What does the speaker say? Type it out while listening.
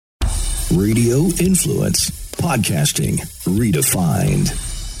Radio Influence. Podcasting redefined.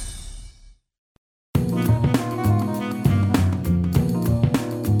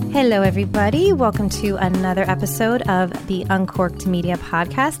 Hello, everybody. Welcome to another episode of the Uncorked Media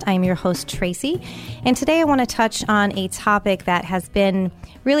Podcast. I'm your host, Tracy, and today I want to touch on a topic that has been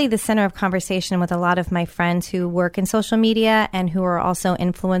really the center of conversation with a lot of my friends who work in social media and who are also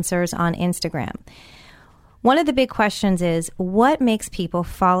influencers on Instagram. One of the big questions is, what makes people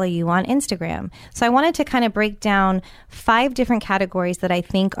follow you on Instagram? So I wanted to kind of break down 5 different categories that I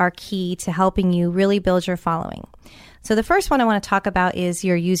think are key to helping you really build your following. So the first one I want to talk about is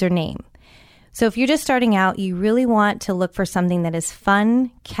your username. So if you're just starting out, you really want to look for something that is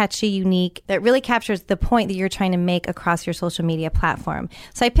fun, catchy, unique, that really captures the point that you're trying to make across your social media platform.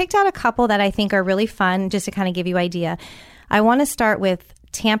 So I picked out a couple that I think are really fun, just to kind of give you an idea. I want to start with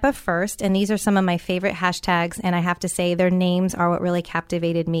Tampa first, and these are some of my favorite hashtags, and I have to say their names are what really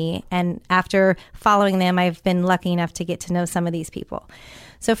captivated me. And after following them, I've been lucky enough to get to know some of these people.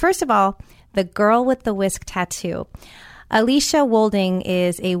 So first of all, the girl with the whisk tattoo. Alicia Wolding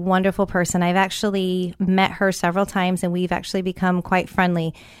is a wonderful person. I've actually met her several times and we've actually become quite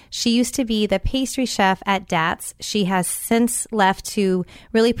friendly. She used to be the pastry chef at Dat's. She has since left to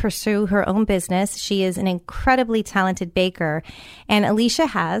really pursue her own business. She is an incredibly talented baker, and Alicia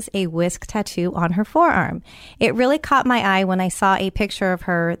has a whisk tattoo on her forearm. It really caught my eye when I saw a picture of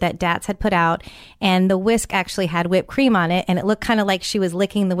her that Dat's had put out, and the whisk actually had whipped cream on it, and it looked kind of like she was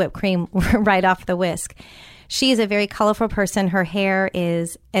licking the whipped cream right off the whisk. She is a very colorful person. Her hair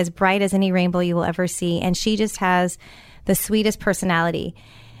is as bright as any rainbow you will ever see, and she just has the sweetest personality.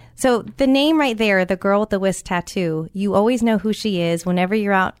 So the name right there, the girl with the whisk tattoo, you always know who she is. Whenever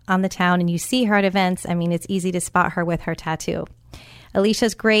you're out on the town and you see her at events, I mean, it's easy to spot her with her tattoo.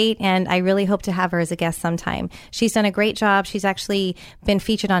 Alicia's great, and I really hope to have her as a guest sometime. She's done a great job. She's actually been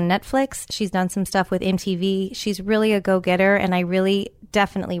featured on Netflix. She's done some stuff with MTV. She's really a go-getter, and I really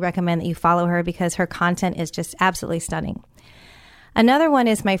definitely recommend that you follow her because her content is just absolutely stunning. Another one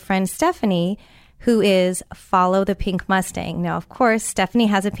is my friend Stephanie, who is Follow the Pink Mustang. Now, of course, Stephanie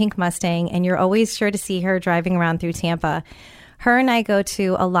has a pink Mustang, and you're always sure to see her driving around through Tampa. Her and I go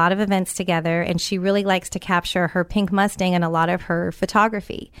to a lot of events together, and she really likes to capture her pink Mustang in a lot of her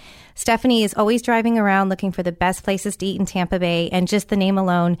photography. Stephanie is always driving around looking for the best places to eat in Tampa Bay, and just the name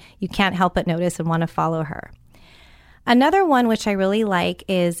alone, you can't help but notice and want to follow her. Another one which I really like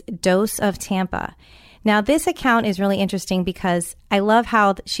is Dose of Tampa. Now, this account is really interesting because I love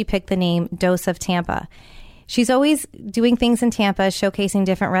how she picked the name Dose of Tampa. She's always doing things in Tampa, showcasing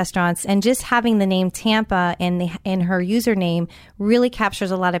different restaurants, and just having the name Tampa in her username really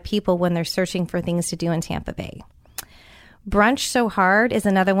captures a lot of people when they're searching for things to do in Tampa Bay. Brunch So Hard is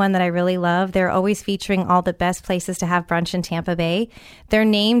another one that I really love. They're always featuring all the best places to have brunch in Tampa Bay. Their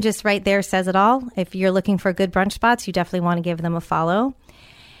name just right there says it all. If you're looking for good brunch spots, you definitely want to give them a follow.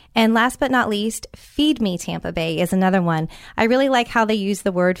 And last but not least, Feed Me Tampa Bay is another one. I really like how they use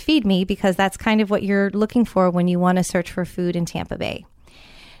the word feed me because that's kind of what you're looking for when you want to search for food in Tampa Bay.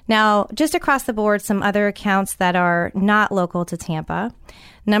 Now, just across the board, some other accounts that are not local to Tampa.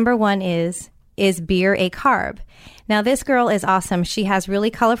 Number one is Beer a Carb? Now, this girl is awesome. She has really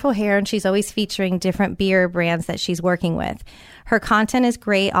colorful hair, and she's always featuring different beer brands that she's working with. Her content is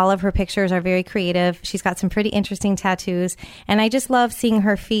great. All of her pictures are very creative. She's got some pretty interesting tattoos, and I just love seeing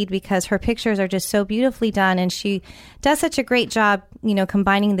her feed because her pictures are just so beautifully done, and she does such a great job,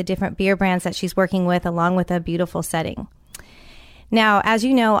 combining the different beer brands that she's working with along with a beautiful setting. Now, as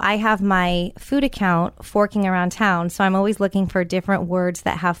you know, I have my food account, Forking Around Town, so I'm always looking for different words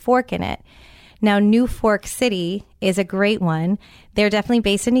that have fork in it. Now, New Fork City is a great one. They're definitely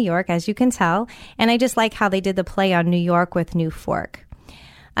based in New York, as you can tell, and I just like how they did the play on New York with New Fork.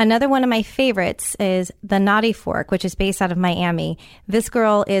 Another one of my favorites is The Naughty Fork, which is based out of Miami. This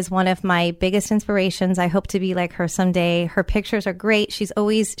girl is one of my biggest inspirations. I hope to be like her someday. Her pictures are great. She's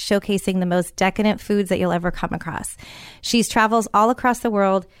always showcasing the most decadent foods that you'll ever come across. She travels all across the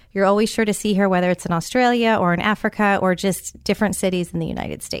world. You're always sure to see her, whether it's in Australia or in Africa or just different cities in the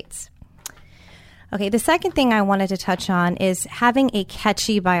United States. Okay, the second thing I wanted to touch on is having a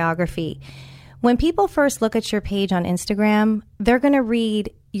catchy biography. When people first look at your page on Instagram, they're going to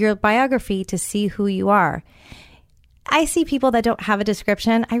read your biography to see who you are. I see people that don't have a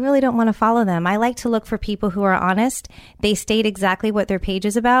description. I really don't want to follow them. I like to look for people who are honest. They state exactly what their page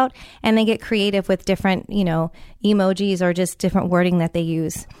is about, and they get creative with different, emojis or just different wording that they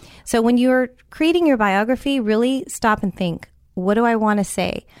use. So when you're creating your biography, really stop and think, what do I want to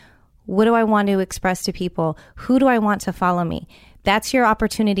say? What do I want to express to people? Who do I want to follow me? That's your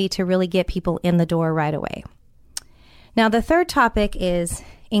opportunity to really get people in the door right away. Now, the third topic is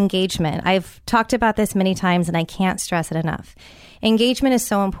engagement. I've talked about this many times and I can't stress it enough. Engagement is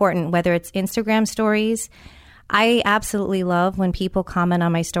so important, whether it's Instagram stories. I absolutely love when people comment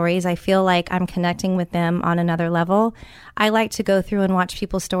on my stories. I feel like I'm connecting with them on another level. I like to go through and watch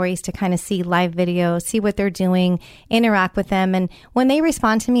people's stories to kind of see live videos, see what they're doing, interact with them. And when they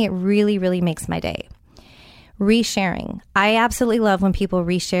respond to me, it really, really makes my day. Resharing. I absolutely love when people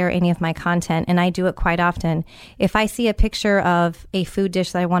reshare any of my content, and I do it quite often. If I see a picture of a food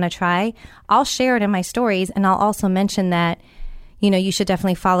dish that I want to try, I'll share it in my stories, and I'll also mention that, you should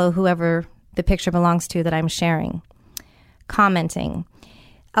definitely follow whoever the picture belongs to that I'm sharing. Commenting.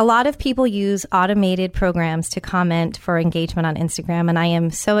 A lot of people use automated programs to comment for engagement on Instagram, and I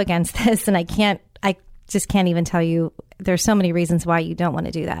am so against this, and I just can't even tell you. There's so many reasons why you don't want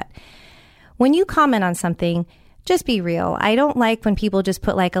to do that. When you comment on something, just be real. I don't like when people just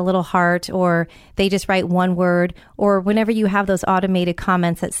put like a little heart, or they just write one word, or whenever you have those automated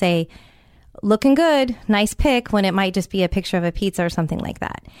comments that say, looking good, nice pic, when it might just be a picture of a pizza or something like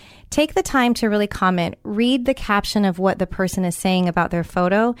that. Take the time to really comment, read the caption of what the person is saying about their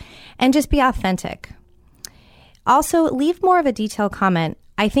photo, and just be authentic. Also, leave more of a detailed comment.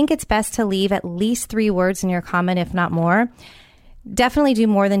 I think it's best to leave at least 3 words in your comment, if not more. Definitely do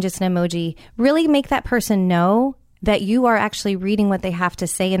more than just an emoji. Really make that person know that you are actually reading what they have to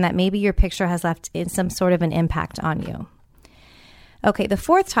say and that maybe your picture has left in some sort of an impact on you. Okay, the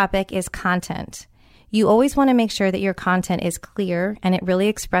 4th topic is content. You always want to make sure that your content is clear and it really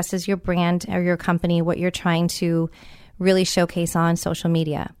expresses your brand or your company, what you're trying to really showcase on social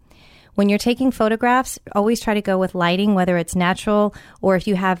media. When you're taking photographs, always try to go with lighting, whether it's natural or if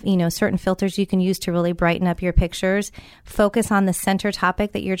you have, certain filters you can use to really brighten up your pictures. Focus on the center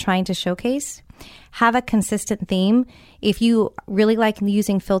topic that you're trying to showcase. Have a consistent theme. If you really like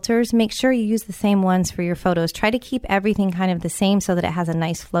using filters, make sure you use the same ones for your photos. Try to keep everything kind of the same so that it has a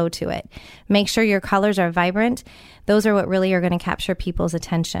nice flow to it. Make sure your colors are vibrant. Those are what really are going to capture people's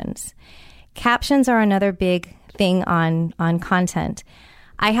attentions. Captions are another big thing on content.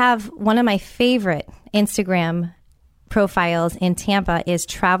 I have one of my favorite Instagram profiles in Tampa is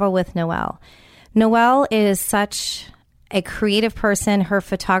Travel with Noelle. Noelle is such a creative person. Her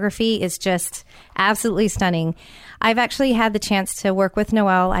photography is just absolutely stunning. I've actually had the chance to work with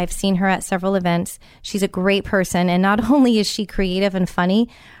Noelle. I've seen her at several events. She's a great person. And not only is she creative and funny,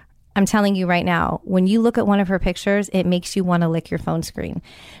 I'm telling you right now, when you look at one of her pictures, it makes you want to lick your phone screen.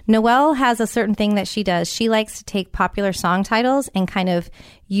 Noelle has a certain thing that she does. She likes to take popular song titles and kind of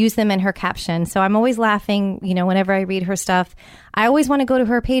use them in her caption. So I'm always laughing, whenever I read her stuff. I always want to go to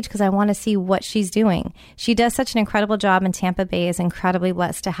her page because I want to see what she's doing. She does such an incredible job, and Tampa Bay is incredibly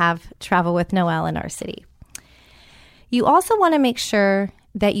blessed to have Travel with Noelle in our city. You also want to make sure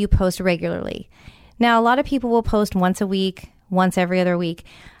that you post regularly. Now, a lot of people will post once a week, once every other week.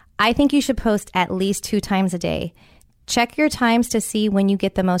 I think you should post at least 2 times a day. Check your times to see when you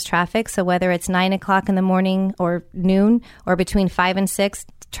get the most traffic. So whether it's 9 o'clock in the morning or noon or between 5 and 6,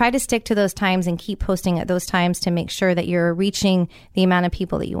 try to stick to those times and keep posting at those times to make sure that you're reaching the amount of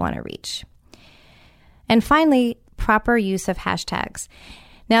people that you want to reach. And finally, proper use of hashtags.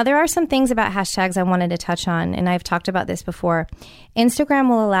 Now, there are some things about hashtags I wanted to touch on, and I've talked about this before. Instagram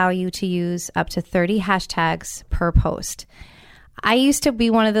will allow you to use up to 30 hashtags per post. I used to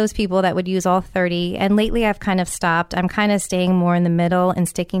be one of those people that would use all 30, and lately I've kind of stopped. I'm kind of staying more in the middle and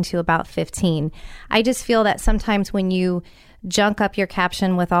sticking to about 15. I just feel that sometimes when you junk up your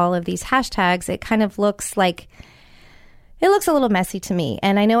caption with all of these hashtags, it kind of looks like, it looks a little messy to me.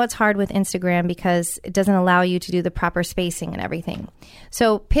 And I know it's hard with Instagram because it doesn't allow you to do the proper spacing and everything.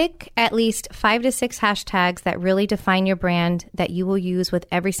 So pick at least 5 to 6 hashtags that really define your brand that you will use with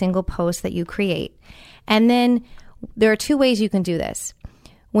every single post that you create. And then there are 2 ways you can do this.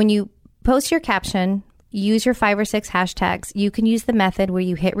 When you post your caption, use your 5 or 6 hashtags. You can use the method where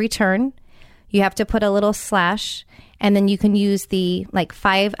you hit return. You have to put a little slash, and then you can use the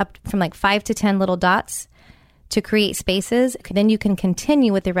 5 to 10 little dots to create spaces. Then you can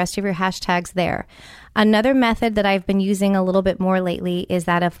continue with the rest of your hashtags there. Another method that I've been using a little bit more lately is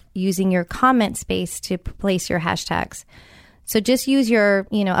that of using your comment space to place your hashtags. So just use your,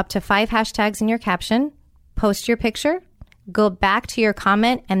 up to 5 hashtags in your caption. Post your picture, go back to your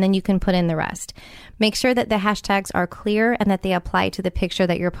comment, and then you can put in the rest. Make sure that the hashtags are clear and that they apply to the picture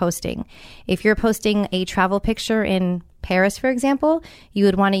that you're posting. If you're posting a travel picture in Paris, for example, you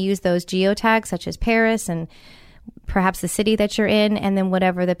would want to use those geotags such as Paris and perhaps the city that you're in, and then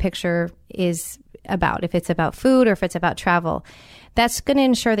whatever the picture is about. If it's about food or if it's about travel, that's going to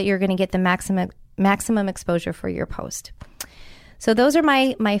ensure that you're going to get the maximum exposure for your post. So those are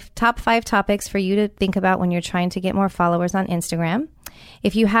my top 5 topics for you to think about when you're trying to get more followers on Instagram.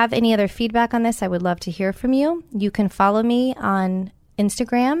 If you have any other feedback on this, I would love to hear from you. You can follow me on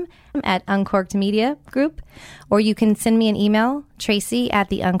Instagram at Uncorked Media Group, or you can send me an email,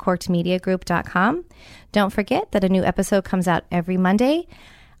 tracy@theuncorkedmediagroup.com. Don't forget that a new episode comes out every Monday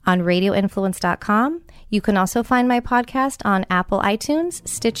on radioinfluence.com. You can also find my podcast on Apple iTunes,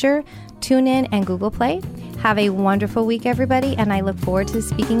 Stitcher, TuneIn, and Google Play. Have a wonderful week, everybody, and I look forward to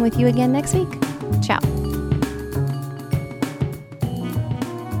speaking with you again next week. Ciao.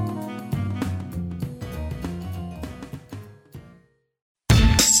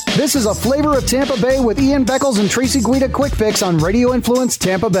 This is A Flavor of Tampa Bay with Ian Beckles and Tracy Guida Quick Fix on Radio Influence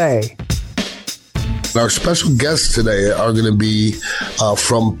Tampa Bay. Our special guests today are going to be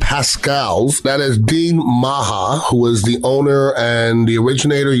from Pascal's. That is Dean Maha, who is the owner and the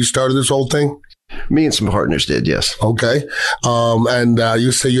originator. You started this whole thing? Me and some partners did, yes. Okay. And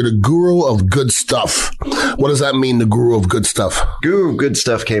you say you're the guru of good stuff. What does that mean, the guru of good stuff? Guru of good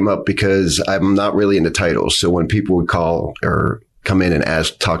stuff came up because I'm not really into titles. So when people would call or come in and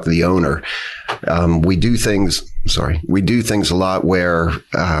talk to the owner, we do things a lot where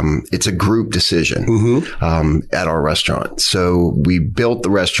it's a group decision at our restaurant. So we built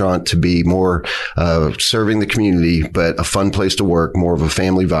the restaurant to be more serving the community, but a fun place to work, more of a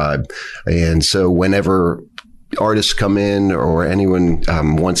family vibe. And so whenever artists come in or anyone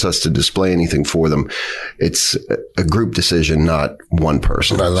wants us to display anything for them, it's a group decision, not one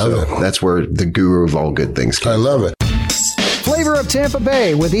person. I love it. That's where the guru of all good things came. I love it. Flavor of Tampa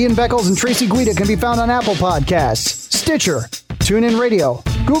Bay with Ian Beckles and Tracy Guida can be found on Apple Podcasts, Stitcher, TuneIn Radio,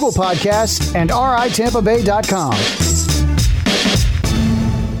 Google Podcasts, and RITampaBay.com.